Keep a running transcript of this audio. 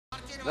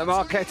The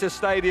Marquetta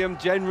Stadium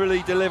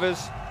generally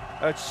delivers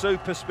a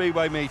super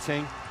speedway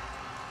meeting.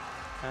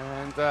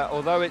 And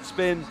although it's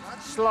been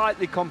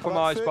slightly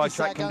compromised by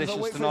track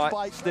conditions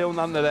tonight, still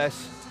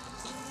nonetheless,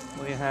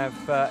 we have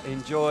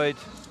enjoyed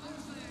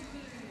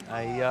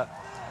a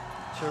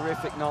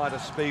terrific night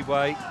of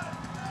speedway.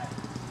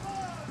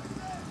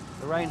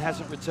 The rain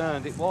hasn't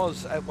returned. It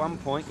was at one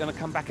point going to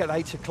come back at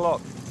 8 o'clock.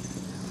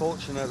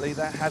 Fortunately,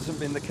 that hasn't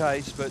been the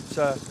case, but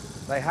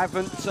they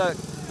haven't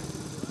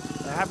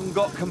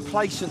got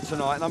complacent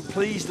tonight, and I'm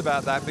pleased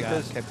about that,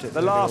 because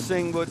the worst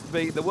thing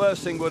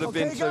would have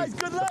been to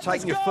have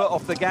taken your foot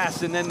off the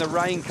gas and then the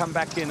rain come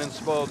back in and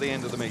spoil the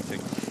end of the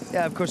meeting.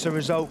 Yeah, of course, a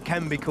result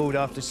can be called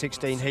after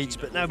 16 heats,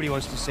 but nobody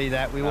wants to see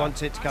that. We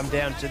want it to come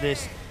down to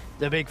this,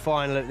 the big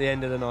final at the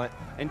end of the night.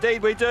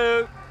 Indeed we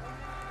do.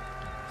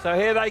 So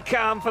here they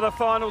come for the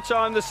final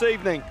time this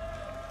evening.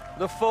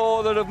 The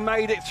four that have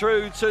made it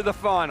through to the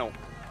final.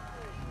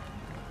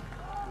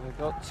 We've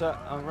got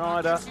a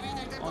rider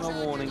on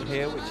a warning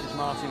here, which is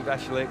Martin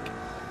Vaculik.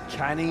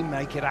 Can he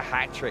make it a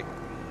hat-trick?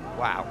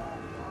 Wow.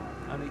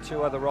 Only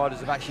two other riders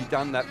have actually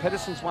done that.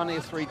 Pedersen's won here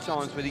 3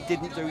 times, but he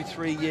didn't do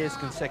 3 years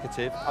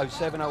consecutive.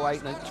 07,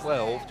 08, and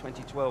 12,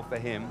 2012 for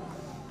him.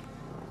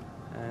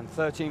 And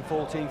 13,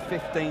 14,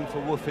 15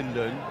 for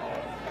Woofenden.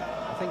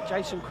 I think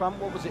Jason Crump,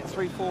 what was it,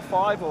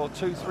 3-4-5 or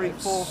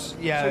 2-3-4?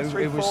 Yeah,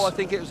 2-3-4. I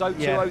think it was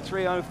 02,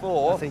 03,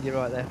 04. I think you're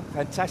right there.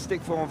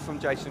 Fantastic form from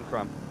Jason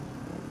Crump.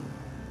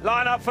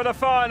 Line up for the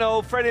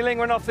final. Freddie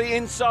Lindgren off the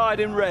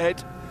inside in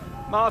red.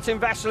 Martin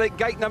Vaculik,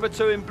 gate number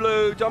 2 in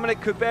blue.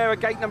 Dominic Kubera,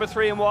 gate number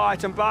 3 in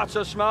white. And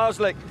Bartosz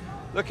Zmarzlik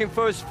looking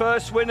for his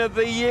first win of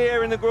the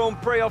year in the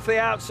Grand Prix off the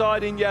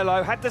outside in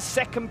yellow. Had the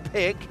second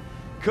pick.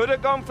 Could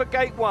have gone for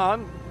gate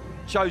 1.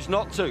 Chose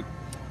not to.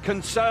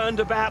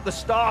 Concerned about the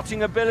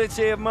starting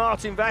ability of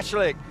Martin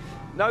Vaculik.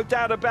 No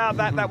doubt about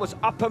that. That was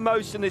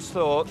uppermost in his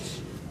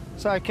thoughts.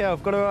 So, Kel,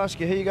 I've got to ask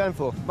you, who are you going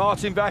for?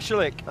 Martin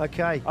Vaculik.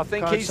 Okay. I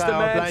think he's the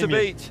man to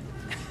beat.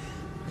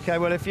 Okay,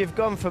 well, if you've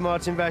gone for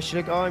Martin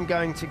Vaculik, I'm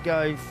going to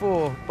go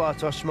for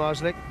Bartosz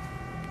Zmarzlik.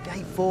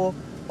 Gate 4,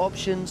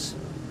 options,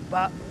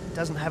 but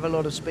doesn't have a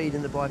lot of speed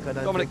in the bike, I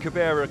don't Dominic think.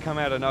 Kubera will come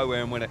out of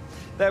nowhere and win it.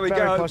 There we go.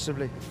 Very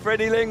possibly.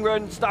 Freddie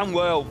Lindgren's done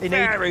well,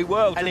 very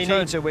well. And he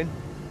needs a win.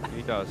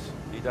 He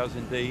does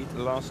indeed.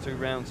 The last 2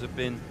 rounds have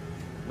been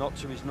not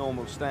to his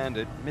normal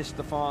standard. Missed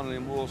the final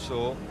in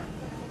Warsaw.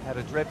 Had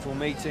a dreadful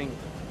meeting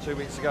 2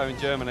 weeks ago in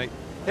Germany.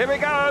 Here we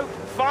go,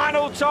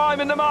 final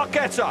time in the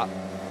Marquetta.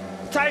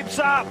 Tapes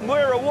up,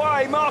 we're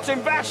away.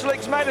 Martin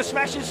Vaculik's made a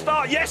smashing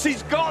start. Yes,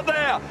 he's got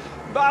there.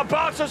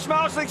 Bartosz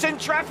Zmarzlik's in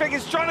traffic.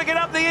 He's trying to get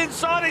up the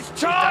inside. It's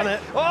tight.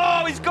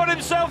 Oh, he's got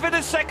himself into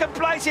 2nd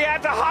place. He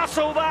had to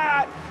hustle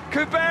that.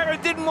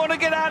 Kubera didn't want to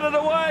get out of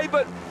the way,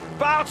 but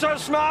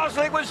Bartosz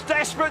Zmarzlik was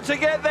desperate to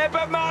get there.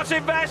 But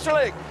Martin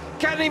Vaculik,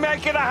 can he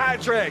make it a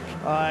hat-trick?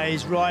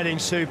 He's riding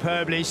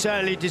superbly. He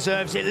certainly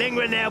deserves it.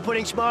 Lindgren now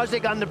putting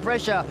Zmarzlik under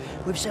pressure.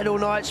 We've said all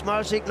night,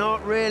 Zmarzlik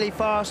not really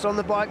fast on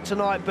the bike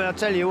tonight, but I'll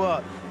tell you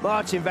what,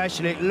 Martin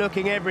Vaculik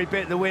looking every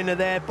bit the winner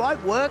there.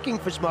 Bike working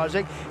for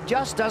Zmarzlik,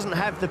 just doesn't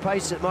have the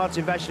pace that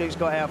Martin Vaculik's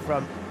got out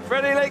front.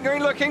 Freddie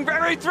Lindgren looking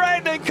very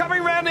threatening,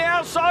 coming round the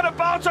outside of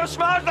Bartosz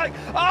Zmarzlik.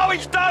 Oh,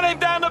 he's done him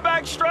down the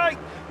back straight.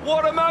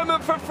 What a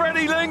moment for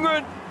Freddie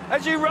Lindgren.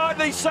 As you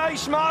rightly say,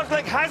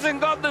 Zmarzlik hasn't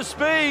got the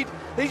speed.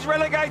 He's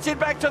relegated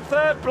back to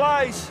 3rd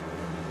place,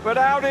 but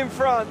out in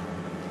front.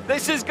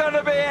 This is going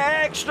to be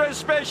extra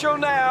special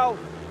now.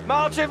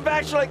 Martin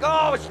Vaculik,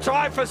 oh, it's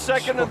tied for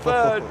 2nd and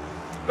 3rd.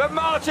 But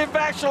Martin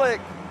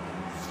Vaculik,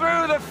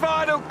 through the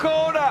final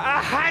corner,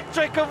 a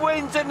hat-trick of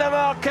wins in the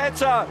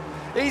Marquetta.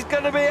 He's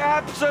going to be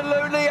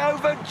absolutely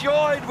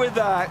overjoyed with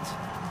that.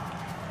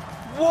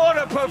 What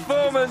a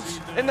performance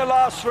in the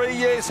last 3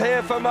 years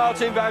here for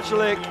Martin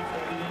Vaculik.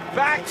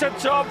 Back to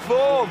top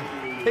form.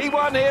 He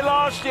won here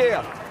last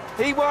year.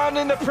 He won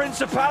in the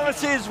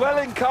Principality as well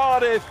in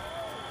Cardiff.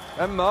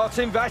 And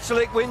Martin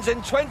Vaculik wins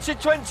in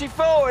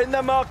 2024 in the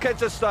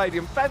Marquetta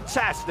Stadium.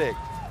 Fantastic.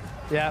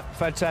 Yeah,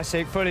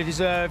 fantastic. Fully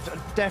deserved.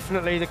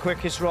 Definitely the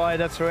quickest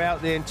rider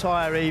throughout the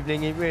entire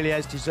evening. He really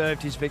has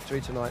deserved his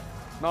victory tonight.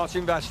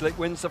 Martin Vaculik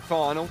wins the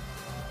final.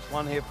 He's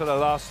won here for the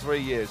last 3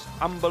 years.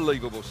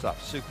 Unbelievable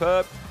stuff.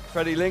 Superb.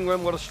 Freddie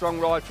Lindgren, what a strong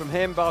ride from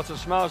him.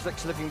 Bartosz Zmarzlik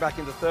slipping back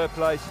into 3rd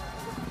place.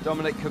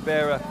 Dominic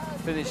Kubera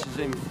finishes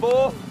in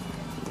 4th.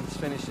 He's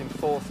finished in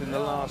 4th in the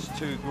last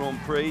 2 Grand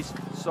Prix.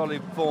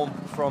 Solid form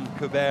from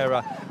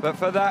Kubera. But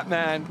for that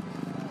man,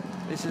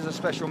 this is a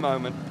special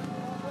moment.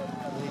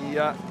 He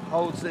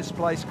holds this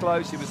place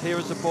close. He was here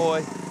as a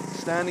boy,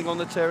 standing on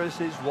the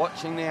terraces,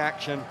 watching the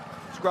action.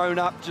 He's grown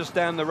up just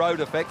down the road,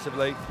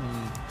 effectively.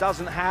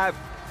 Doesn't have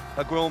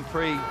a Grand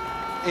Prix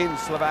in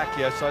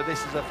Slovakia, so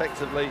this is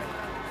effectively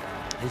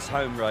his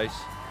home race.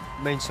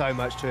 Means so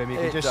much to him. You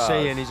can just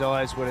see in his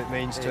eyes what it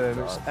means to him.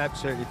 It's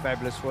absolutely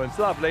fabulous for him. It's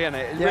lovely, isn't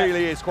it? It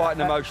really is quite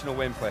an emotional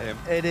win for him.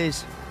 It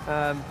is.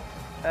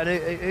 And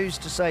who's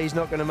to say he's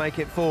not going to make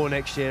it 4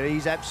 next year?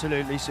 He's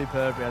absolutely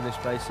superb around this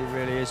place, he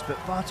really is. But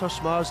Bartosz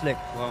Zmarzlik,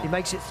 he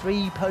makes it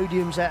 3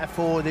 podiums out of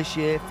 4 this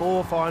year,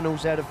 4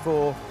 finals out of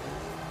 4.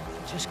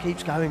 just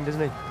keeps going,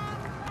 doesn't he?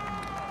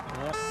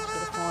 Yeah, he's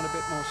got to find a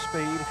bit more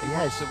speed if he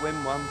wants to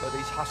win one, but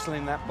he's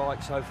hustling that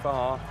bike so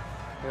far.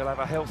 He'll have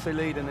a healthy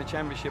lead in the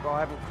championship.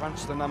 I haven't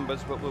crunched the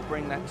numbers, but we'll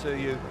bring that to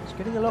you. It's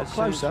getting a lot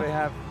closer.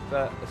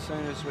 As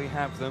soon as we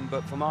have them.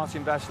 But for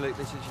Martin Vaculik,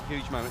 this is a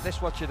huge moment.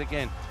 Let's watch it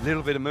again. A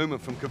little bit of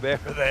movement from Cabrera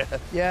there.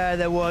 Yeah,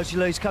 there was. You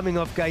know, he's coming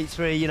off gate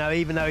 3. You know,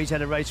 even though he's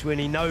had a race win,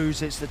 he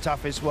knows it's the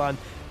toughest one.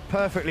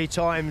 Perfectly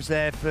times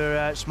there for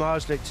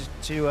Zmarzlik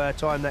to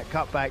time that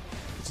cutback.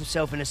 Puts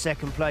himself in a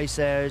second place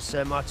there as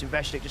Martin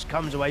Vaculik just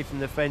comes away from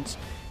the fence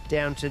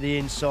down to the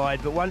inside.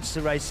 But once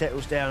the race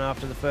settles down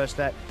after the first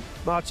lap,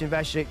 Martin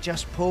Vaculik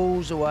just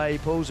pulls away.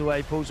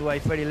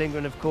 Freddie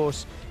Lindgren, of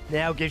course,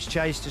 now gives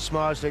chase to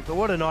Zmarzlik. But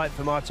what a night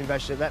for Martin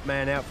Vaculik. That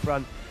man out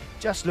front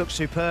just looks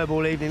superb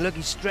all evening. Look,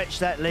 he stretched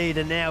that lead,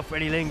 and now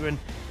Freddie Lindgren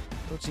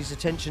puts his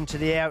attention to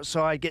the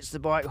outside, gets the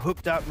bike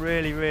hooked up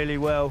really, really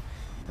well.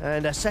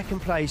 And a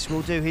second place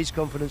will do his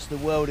confidence the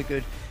world of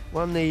good.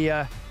 Won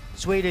the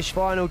Swedish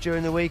final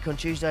during the week on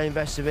Tuesday in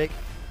Västervik,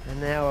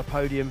 and now a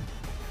podium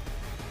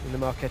in the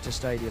Marketa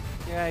Stadium.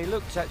 Yeah, he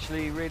looked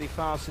actually really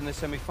fast in the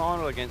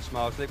semi-final against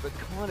Zmarzlik, but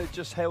kind of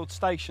just held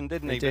station,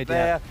 didn't he? Did, but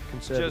there,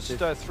 yeah.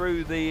 just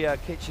threw the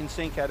kitchen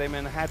sink at him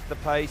and had the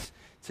pace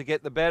to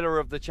get the better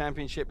of the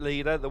championship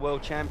leader, the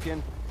world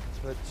champion.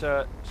 But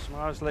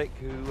Zmarzlik,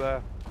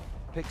 who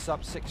picks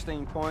up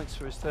 16 points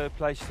for his third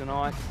place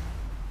tonight,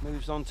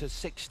 moves on to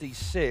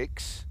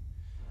 66.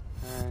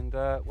 And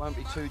won't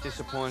be too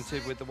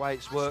disappointed with the way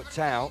it's worked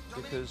out,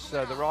 because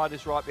the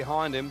riders right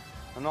behind him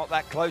are not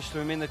that close to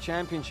him in the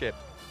championship.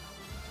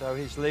 So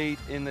his lead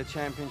in the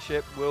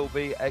championship will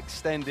be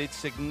extended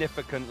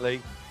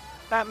significantly.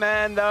 That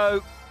man,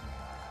 though,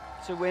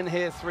 to win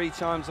here 3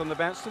 times on the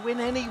bounce, to win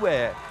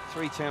anywhere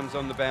 3 times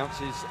on the bounce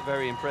is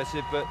very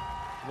impressive, but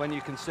when you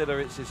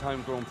consider it's his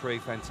home Grand Prix,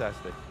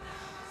 fantastic.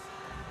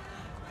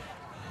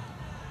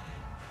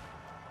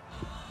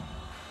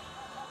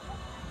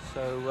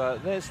 So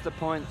there's the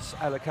points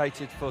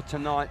allocated for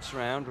tonight's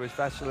round, with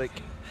Vaculik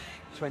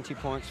 20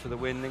 points for the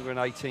win, Lindgren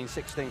 18,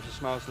 16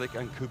 for Zmarzlik,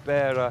 and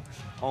Cabrera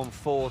on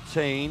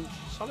 14.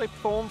 Solid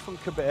form from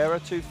Cabrera,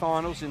 2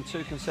 finals in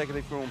 2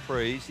 consecutive Grand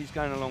Prix. He's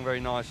going along very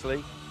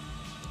nicely.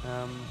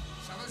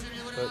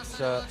 But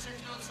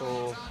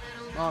for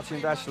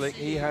Martin Vaculik,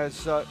 he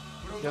has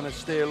going to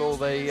steal all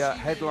the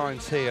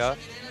headlines here.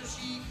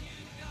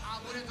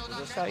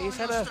 As I say, he's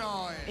had a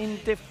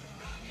indifferent.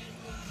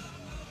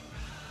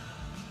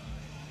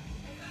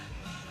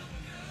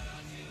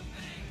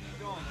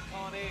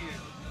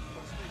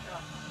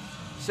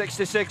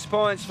 66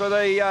 points for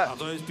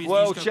the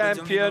world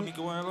champion,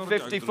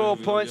 54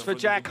 points for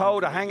Jack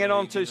Holder, hanging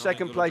on to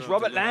second place.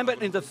 Robert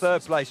Lambert into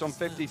third place on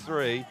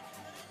 53.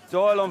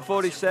 Doyle on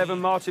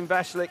 47, Martin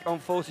Vaculik on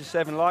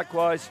 47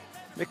 likewise.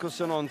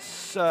 Mikkelsen on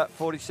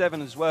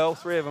 47 as well,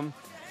 3 of them.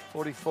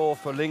 44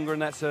 for Lindgren,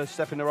 that's a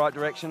step in the right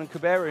direction. And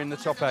Cabrera in the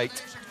top 8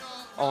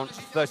 on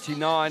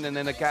 39, and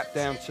then a gap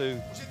down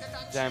to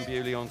Dan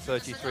Bewley on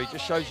 33.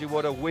 Just shows you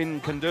what a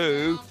win can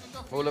do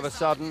all of a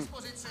sudden.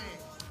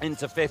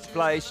 Into 5th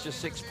place, just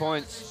 6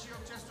 points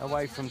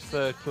away from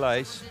 3rd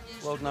place.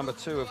 World number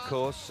 2, of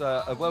course.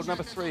 World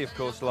number 3, of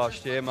course,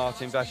 last year,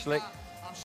 Martin Vaculik.